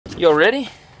Y'all ready?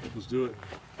 Let's do it.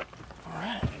 All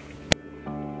right.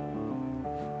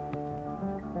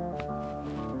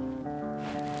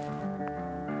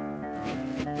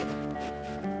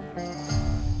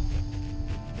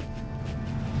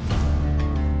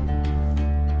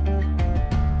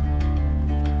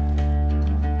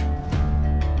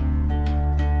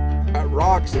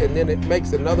 Rocks, and then it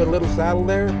makes another little saddle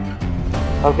there.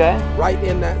 Okay. Right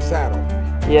in that saddle.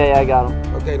 Yeah, I got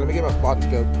him. Okay, let me get my spot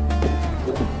scope.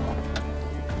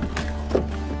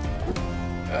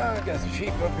 I got some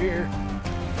sheep up here.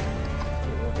 A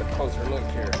little bit closer look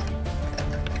here.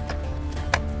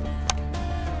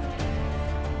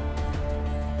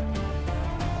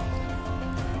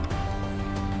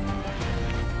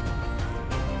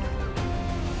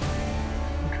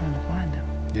 I'm trying to find him.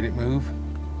 Did it move?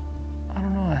 I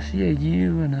don't know. I see a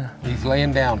U and a. He's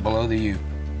laying down below the U.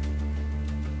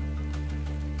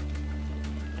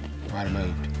 Might have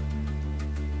moved.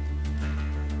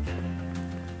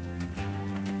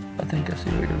 I think I see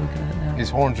what you're looking at now. His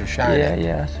horns are shining.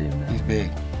 Yeah, I see him now. He's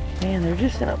big. Man, they're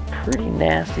just in a pretty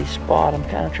nasty spot. I'm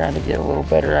kind of trying to get a little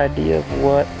better idea of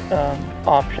what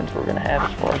options we're going to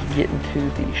have as far as getting to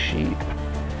these sheep.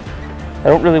 I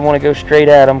don't really want to go straight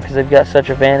at them because they've got such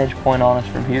a vantage point on us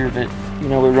from here that, you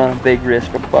know, we run a big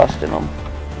risk of busting them.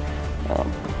 So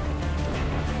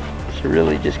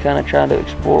really just kind of trying to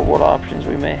explore what options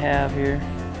we may have here.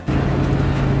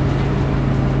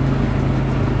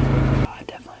 I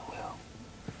definitely will.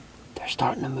 They're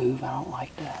starting to move. I don't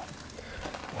like that.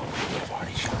 I've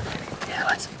already shot it. Yeah,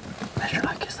 let's measure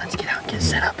like this. Let's get out and get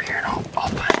set up here and I'll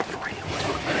find it for you.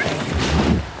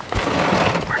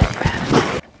 Where are you at?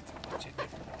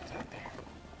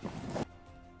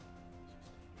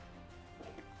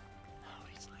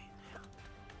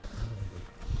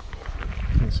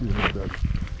 See what it does.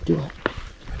 Do it.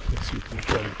 Let's see if it's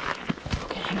better.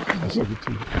 Okay, I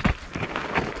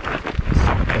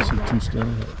see two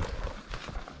standing up.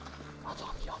 I'll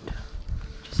talk to y'all too.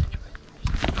 Just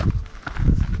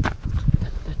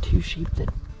the two sheep that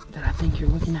I think you're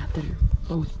looking at that are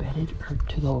both bedded are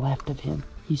to the left of him.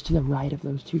 He's to the right of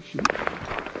those two sheep.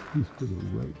 He's to the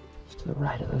right. He's to the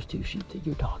right of those two sheep that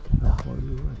you're talking about. How far to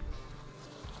the right?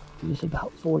 He's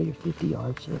about 40 or 50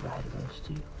 yards to the right of those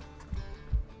two.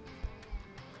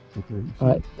 Okay. All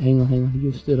right, hang on. He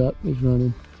just stood up. He's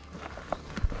running.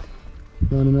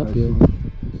 Running uphill.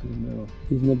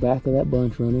 He's in the back of that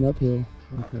bunch, running uphill.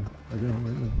 Okay, I got him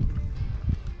right now.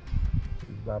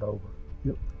 He's about over.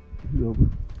 Yep, he's over.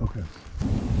 Okay.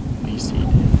 BC.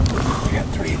 We got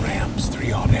 3 rams, 3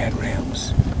 Aoudad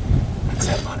rams. That's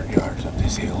 700 yards up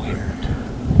this hill here.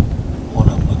 One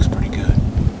of them looks pretty good.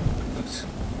 Looks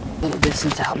A little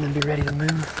distance out and then be ready to move.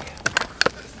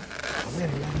 I'm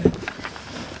ready, man.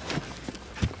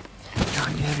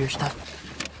 John, you have your stuff.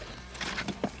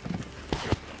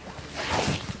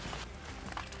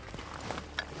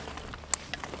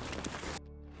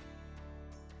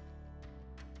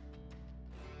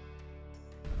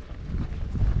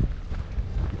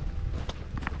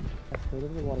 Straight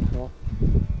over the water trough.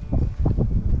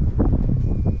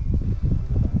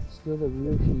 Still the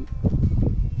rear sheep.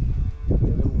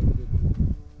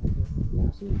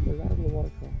 Yeah, see, they're right over the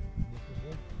water trough.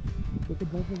 Look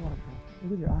above the water trough.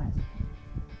 Look at your eyes.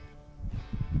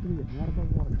 Look at him, right above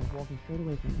the water trough, walking straight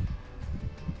away from you.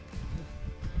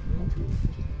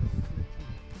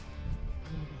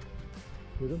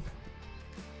 Hit him.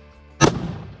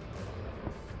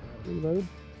 Reload.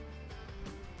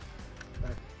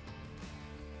 Back.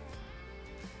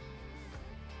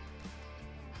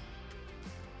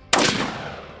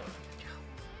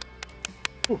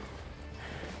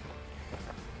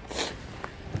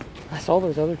 I saw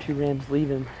those other 2 rams leave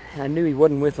him, and I knew he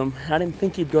wasn't with them. I didn't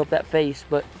think he'd go up that face,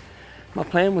 but my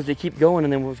plan was to keep going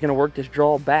and then we was gonna work this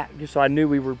draw back just so I knew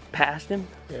we were past him.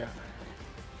 Yeah.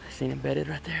 I seen him bedded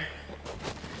right there.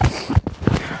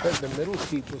 But the middle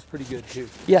sheep was pretty good too.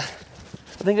 Yeah,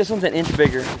 I think this one's an inch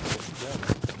bigger.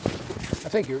 I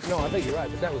think you're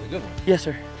right, but that was a good one. Yes,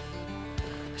 sir.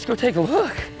 Let's go take a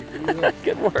look.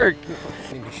 Good work.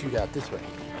 I need to shoot out this way.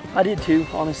 I did too,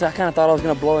 honestly. I kind of thought I was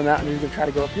gonna blow him out and he was gonna try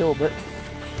to go uphill, but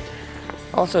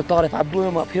I also thought if I blew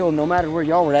him uphill, no matter where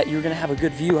y'all were at, you were gonna have a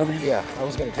good view of him. Yeah, I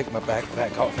was gonna take my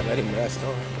backpack off and let him rest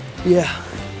on it. Yeah.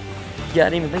 Yeah, I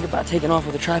didn't even think about taking off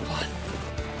with a tripod.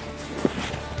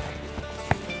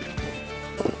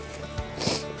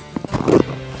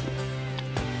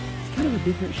 It's kind of a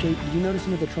different shape. Did you notice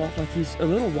him at the trough? Like he's a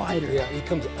little wider. Yeah, he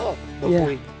comes up before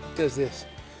he does this.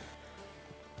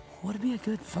 Would it be a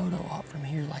good photo op from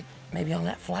here, like maybe on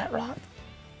that flat rock?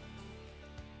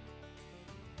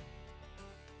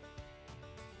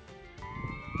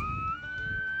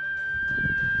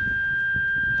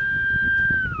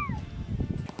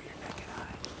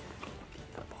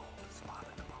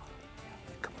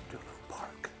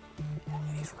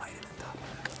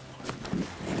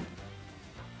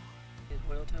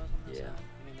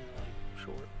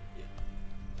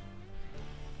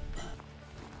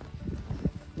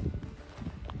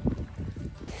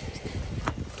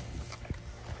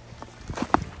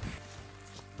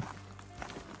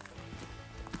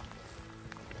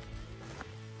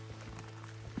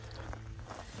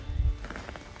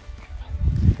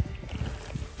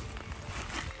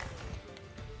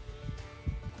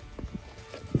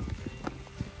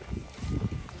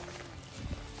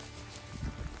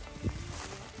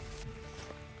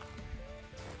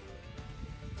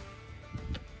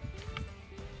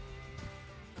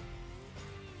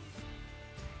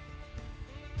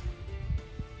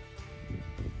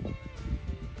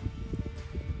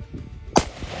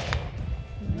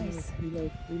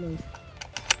 Reload.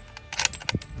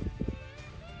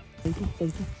 Thank you,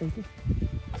 thank you, thank you.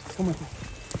 Come on.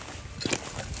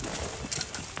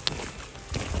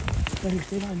 Right here,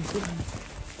 stay behind me, stay behind me.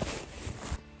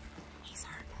 He's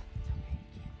hurt. It's okay,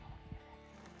 you can't go in there.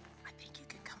 I think you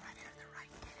can come right here to the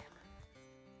right and get him.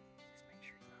 Just make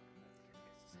sure he's not moving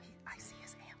because I see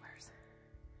his antlers.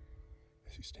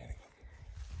 Is he standing up?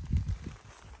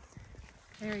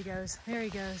 There he goes, there he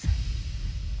goes.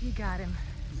 You got him.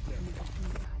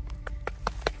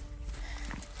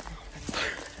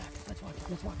 Let's walk him,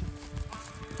 let's walk him.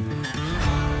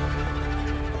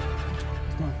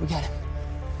 Come on, we got him.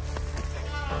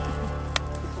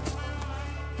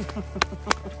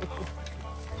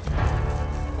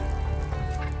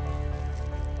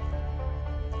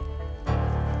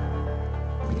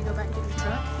 Can you go back and get your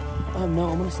truck? No,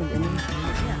 I'm gonna send him in. Yeah,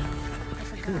 I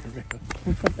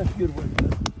forgot. Good work,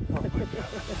 man. Oh my God.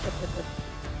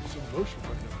 Some motion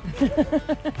right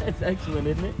now. It's excellent,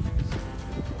 isn't it?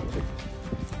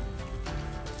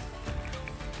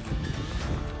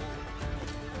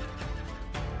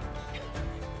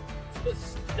 So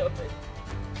stupid.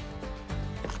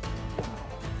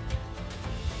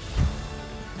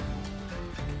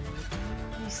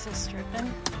 He's still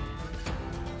stripping.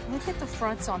 Look at the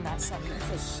fronts on that sucker.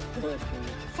 That's a stud, dude.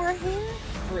 For him?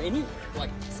 For anywhere,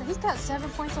 like. So he's got 7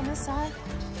 points on this side.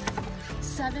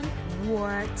 7?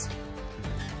 What?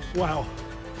 Wow.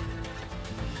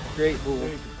 Great bull.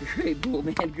 Great bull,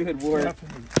 man. Good work.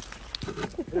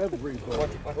 Everybody.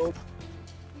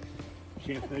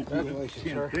 Can't thank you. Congratulations,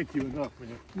 sir. Can't thank you enough,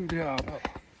 man. Good job.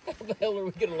 How the hell are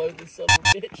we gonna load this son of a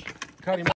bitch? Cut him